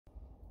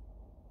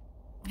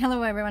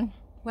Hello everyone.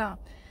 Well,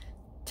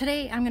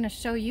 today I'm going to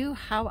show you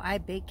how I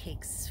bake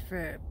cakes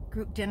for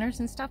group dinners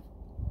and stuff.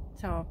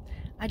 So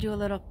I do a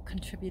little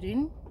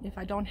contributing if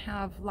I don't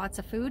have lots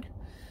of food,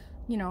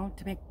 you know,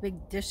 to make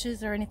big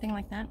dishes or anything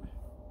like that.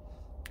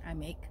 I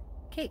make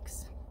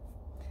cakes.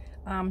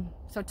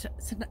 So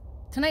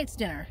tonight's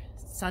dinner,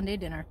 Sunday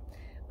dinner,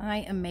 I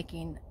am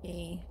making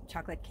a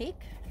chocolate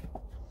cake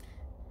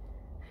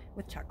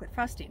with chocolate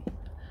frosting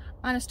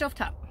on a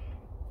stovetop,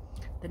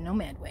 the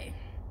Nomad way.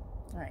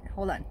 All right,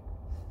 hold on.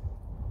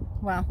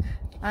 Well,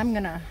 I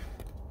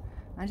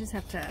just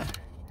have to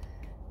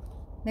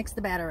mix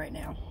the batter right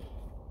now.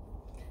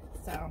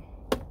 So,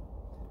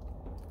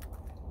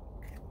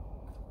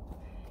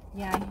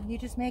 yeah, you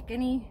just make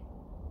any,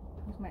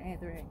 where's my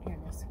other, here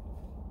it is.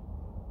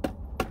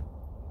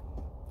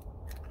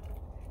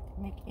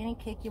 Make any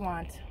cake you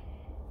want.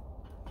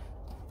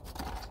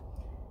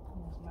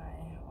 Here's my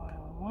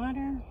oil and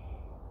water.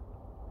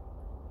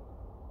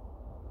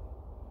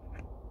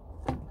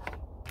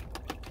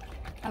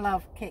 I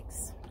love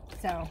cakes,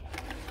 so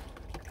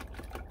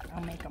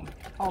I'll make them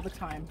all the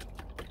time.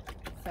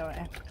 So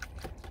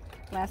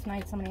last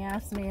night somebody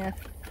asked me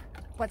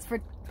what's for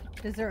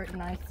dessert,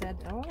 and I said,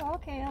 oh,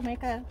 okay, I'll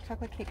make a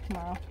chocolate cake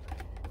tomorrow.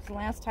 So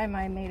last time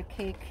I made a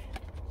cake,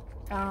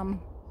 I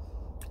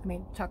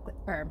made chocolate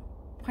or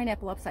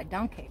pineapple upside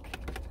down cake.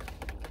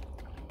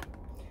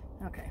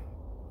 Okay,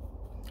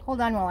 hold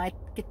on while I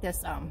get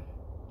this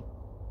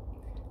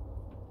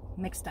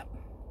mixed up.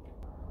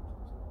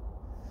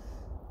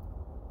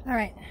 All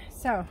right,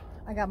 so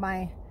I got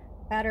my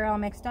batter all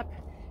mixed up.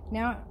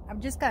 Now I've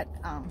just got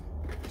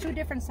 2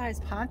 different size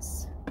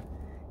pots.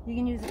 You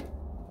can use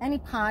any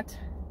pot.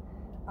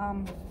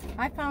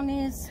 I found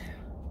these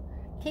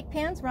cake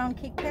pans, round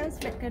cake pans,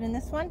 fit good in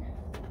this one.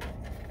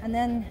 And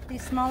then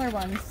these smaller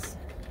ones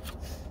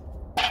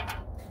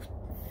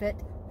fit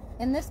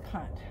in this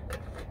pot.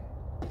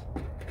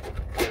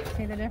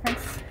 See the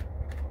difference?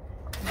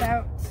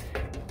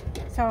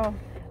 So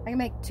I can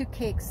make 2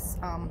 cakes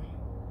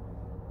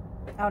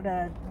out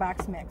of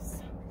box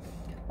mix.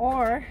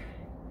 Or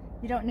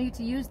you don't need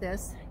to use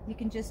this, you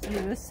can just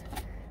use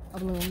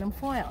aluminum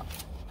foil.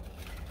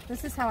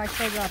 This is how I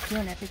started off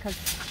doing it, because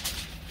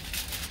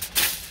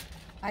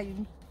I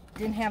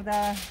didn't have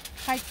the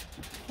high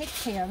cake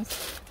pans,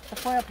 the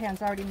foil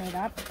pans already made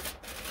up.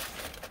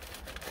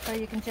 So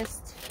you can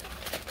just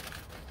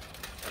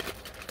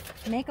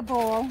make a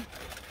bowl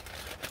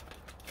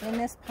in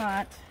this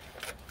pot.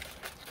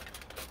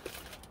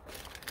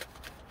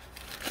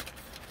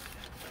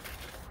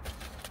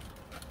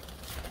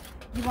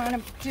 You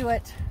want to do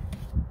it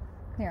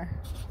here.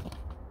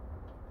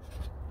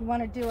 You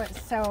want to do it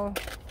so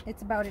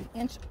it's about 1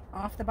 inch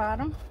off the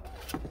bottom.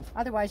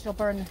 Otherwise, you'll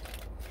burn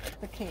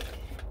the cake.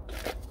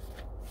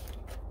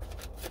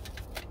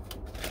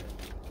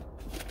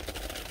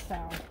 So,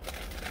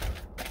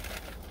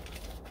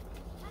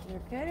 do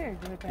it good or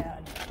do it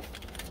bad.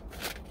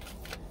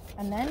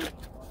 And then,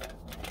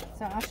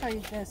 so I'll show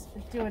you this,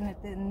 doing it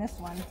in this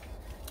one.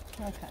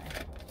 Okay.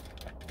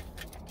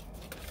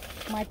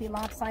 Might be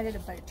lopsided,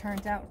 but it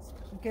turns out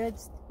good.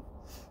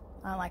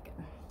 I like it.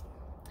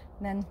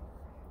 And then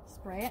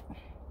spray it.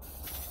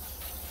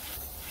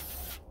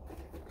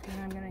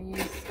 And I'm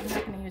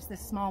not gonna use this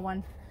small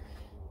one.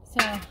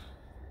 So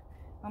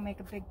I'll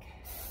make a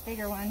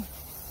bigger one.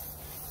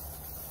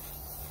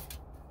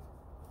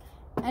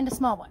 And a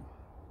small one.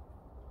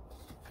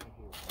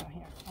 So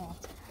here, oh,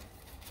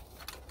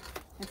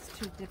 it's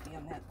too dippy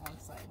on that one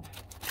side.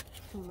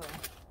 Too low.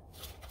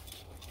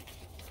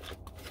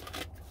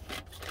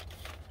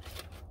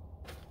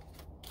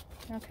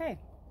 Okay,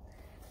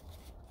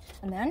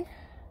 and then you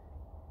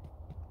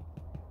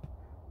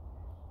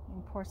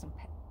can pour some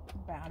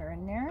batter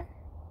in there.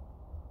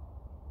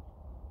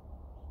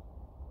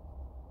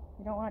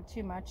 You don't want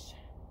too much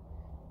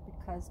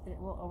because it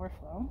will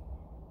overflow.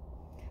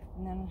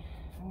 And then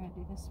I'm going to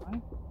do this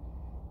one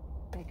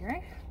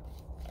bigger.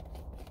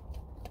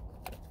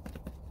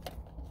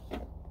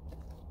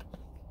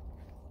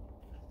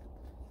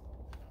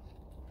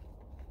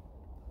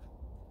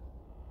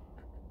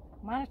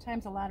 A lot of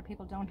times, a lot of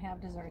people don't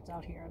have desserts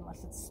out here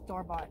unless it's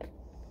store-bought,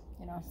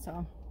 you know,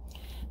 so,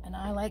 and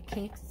I like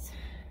cakes,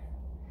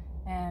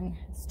 and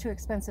it's too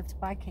expensive to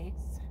buy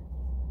cakes,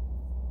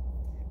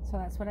 so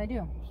that's what I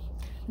do.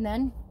 And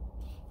then,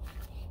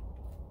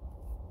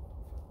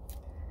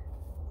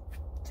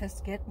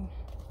 just get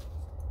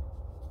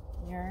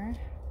your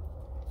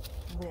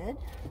lid,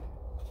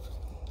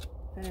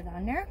 put it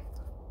on there.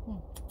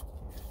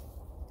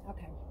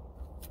 Okay,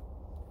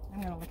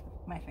 I'm going to lick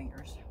my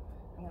fingers.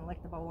 I'm going to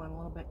lick the bowl in a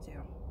little bit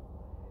too.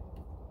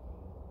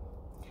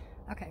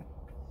 Okay,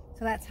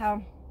 so that's how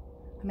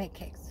I make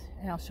cakes,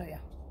 and I'll show you.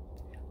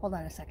 Hold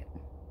on a second.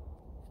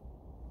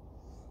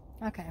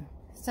 Okay,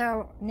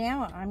 so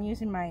now I'm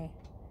using my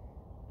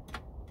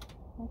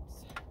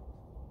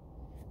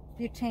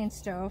butane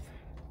stove.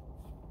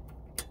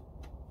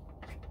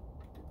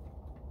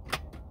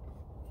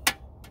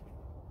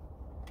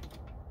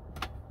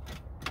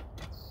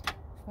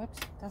 Whoops,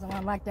 doesn't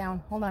want to lock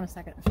down. Hold on a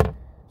second.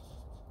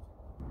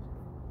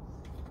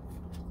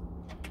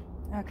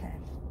 Okay.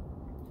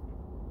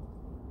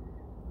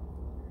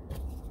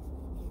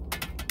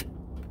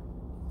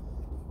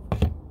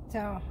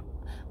 So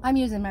I'm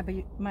using my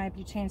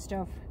butane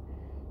stove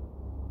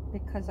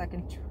because I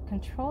can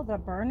control the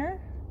burner,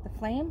 the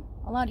flame,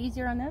 a lot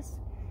easier on this.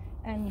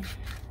 And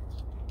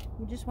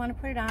you just want to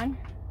put it on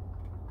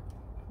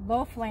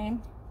low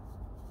flame.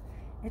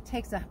 It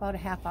takes about a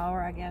half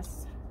hour, I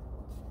guess.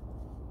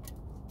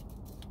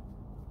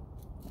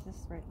 Is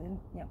this right, Lynn?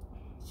 Yep.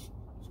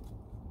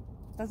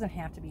 Doesn't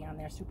have to be on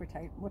there super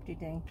tight.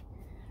 Whoop-de-ding.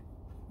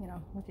 You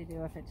know, what do you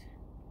do if it...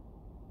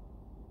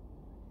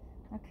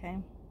 Okay.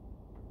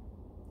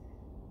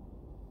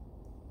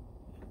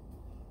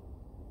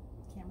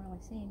 Can't really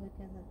see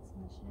because it's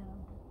in the shadow.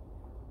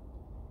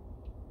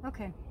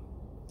 Okay.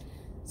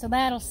 So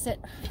that'll sit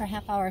for a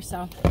half hour or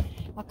so.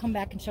 I'll come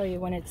back and show you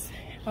when it's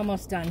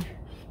almost done.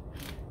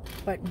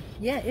 But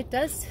yeah, it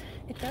does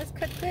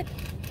cook good,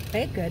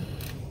 bake good.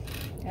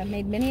 I've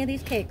made many of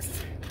these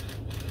cakes.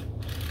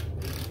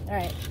 All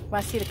right,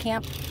 want to see the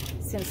camp?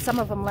 Since some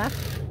of them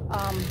left,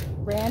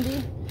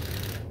 Randy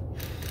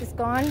is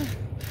gone,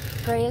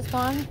 Gray is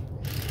gone.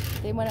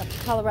 They went up to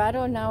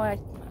Colorado, and now I'm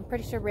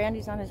pretty sure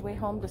Randy's on his way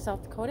home to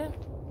South Dakota,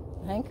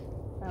 I think.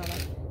 I don't know.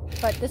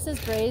 But this is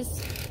Gray's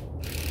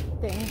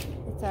thing.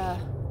 It's a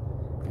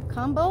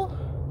combo.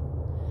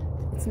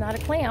 It's not a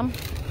clam,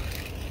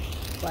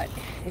 but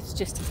it's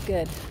just as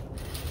good.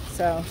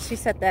 So she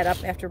set that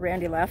up after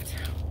Randy left.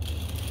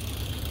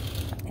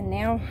 And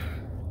now,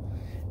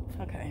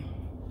 okay,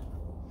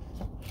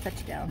 touch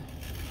it down.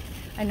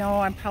 I know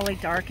I'm probably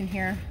dark in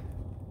here.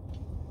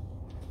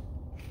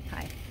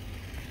 Hi.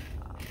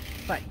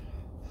 But,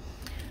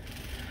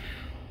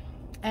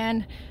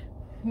 and,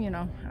 you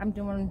know, I'm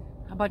doing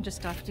a bunch of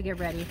stuff to get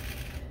ready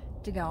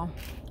to go.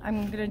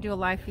 I'm going to do a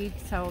live feed.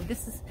 So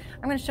this is,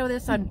 I'm going to show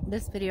this on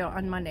this video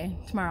on Monday,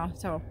 tomorrow.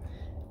 So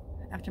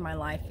after my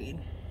live feed.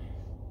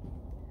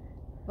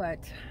 But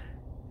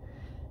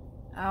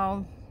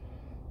I'll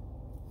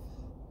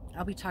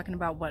be talking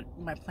about what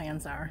my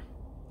plans are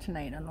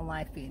tonight on the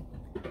live feed.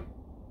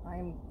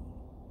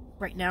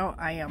 Right now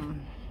I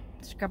am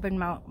scrubbing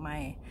out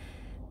my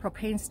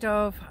propane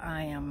stove.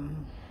 I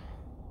am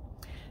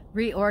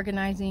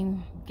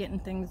reorganizing, getting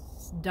things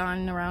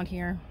done around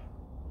here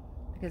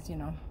because, you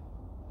know,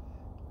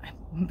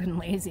 I've been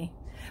lazy.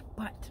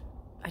 But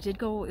I did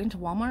go into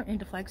Walmart,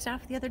 into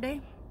Flagstaff the other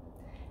day,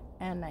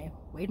 and I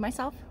weighed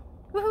myself.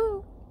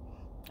 Woohoo!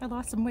 I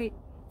lost some weight.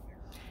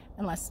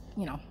 Unless,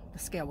 you know, the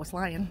scale was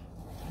lying.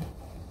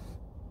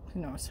 Who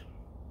knows?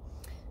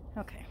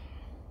 Okay.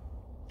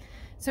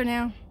 So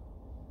now,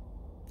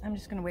 I'm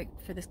just going to wait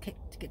for this cake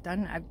to get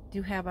done. I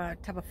do have a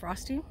tub of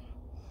frosting.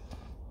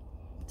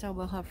 So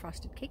we'll have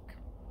frosted cake.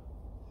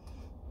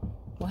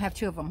 We'll have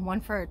two of them.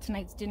 One for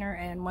tonight's dinner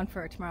and one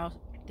for tomorrow's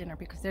dinner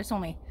because there's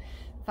only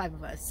 5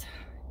 of us.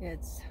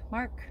 It's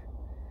Mark,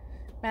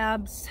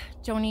 Babs,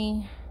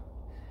 Joni,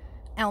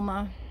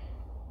 Alma,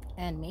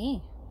 and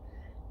me.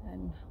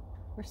 And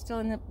we're still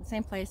in the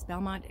same place,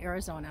 Belmont,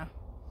 Arizona.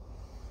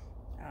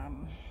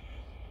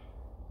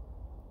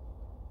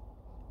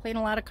 Playing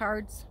a lot of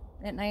cards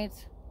at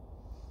night,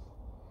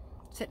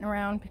 sitting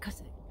around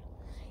because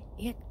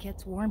it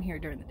gets warm here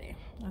during the day.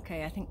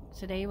 Okay, I think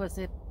today was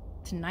it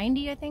to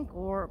 90, I think,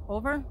 or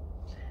over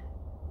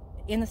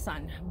in the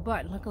sun.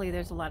 But luckily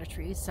there's a lot of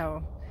trees,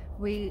 so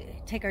we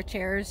take our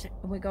chairs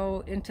and we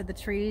go into the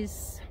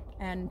trees,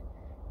 and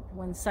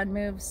when the sun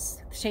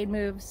moves, the shade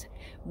moves,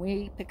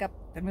 we pick up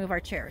and move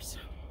our chairs.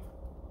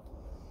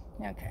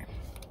 Okay.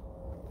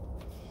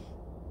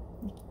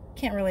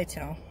 Can't really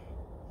tell.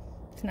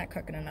 It's not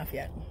cooking enough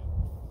yet.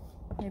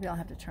 Maybe I'll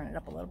have to turn it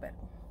up a little bit.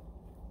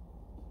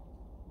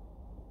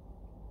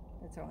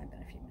 It's only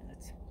been a few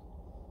minutes.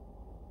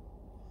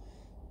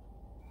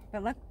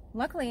 But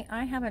luckily,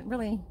 I haven't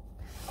really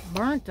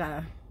burnt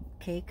a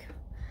cake.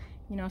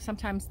 You know,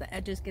 sometimes the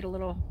edges get a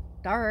little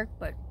dark,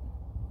 but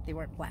they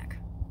weren't black.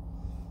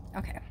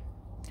 Okay,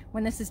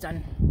 when this is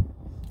done,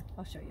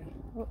 I'll show you.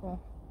 Uh-oh.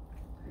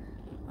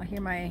 I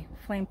hear my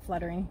flame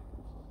fluttering.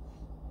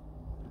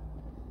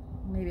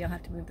 Maybe I'll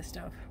have to move the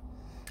stove.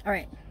 All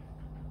right.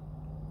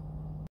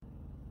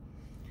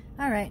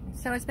 All right,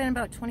 so it's been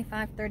about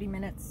 25-30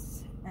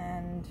 minutes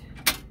and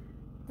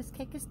this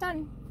cake is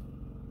done.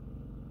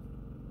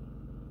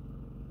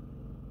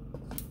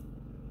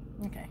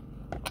 Okay.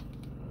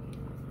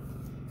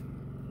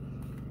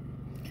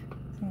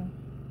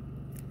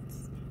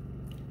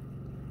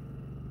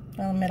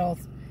 Well, the middle,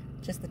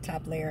 just the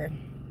top layer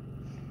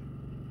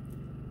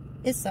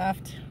is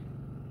soft,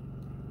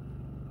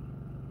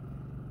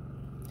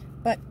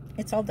 but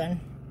it's all done.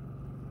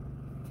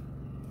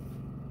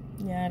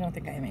 Yeah, I don't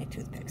think I have any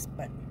toothpicks,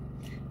 but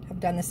I've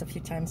done this a few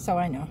times, so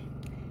I know.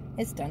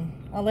 It's done.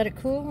 I'll let it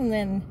cool and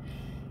then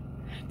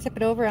tip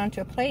it over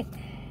onto a plate,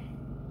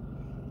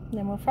 and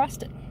then we'll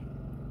frost it.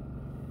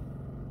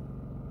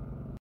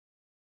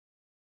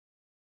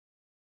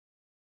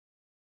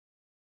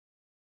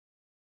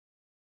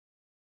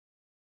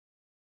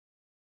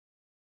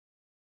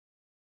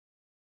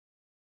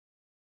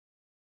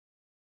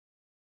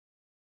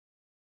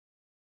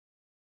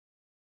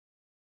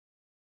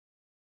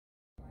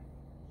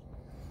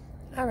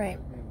 All right,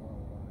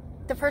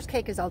 the first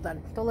cake is all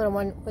done, the little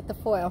one with the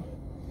foil,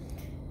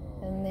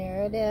 and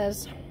there it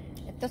is.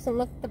 It doesn't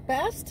look the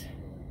best,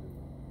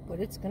 but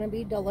it's gonna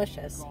be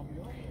delicious.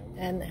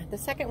 And the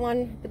second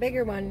one, the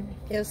bigger one,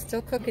 is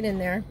still cooking in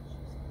there.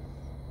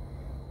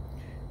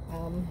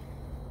 Hold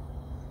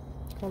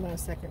on a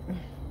second,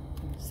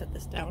 set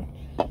this down.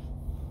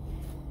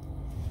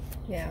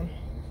 Yeah,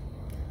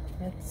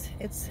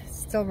 it's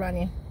still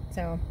running,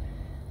 so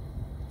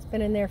it's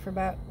been in there for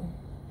about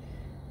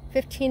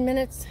 15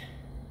 minutes.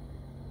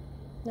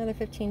 Another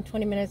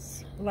 15-20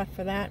 minutes left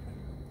for that,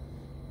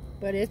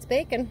 but it's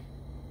baking.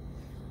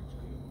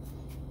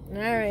 All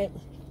right,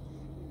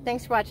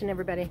 thanks for watching,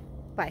 everybody.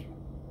 Bye.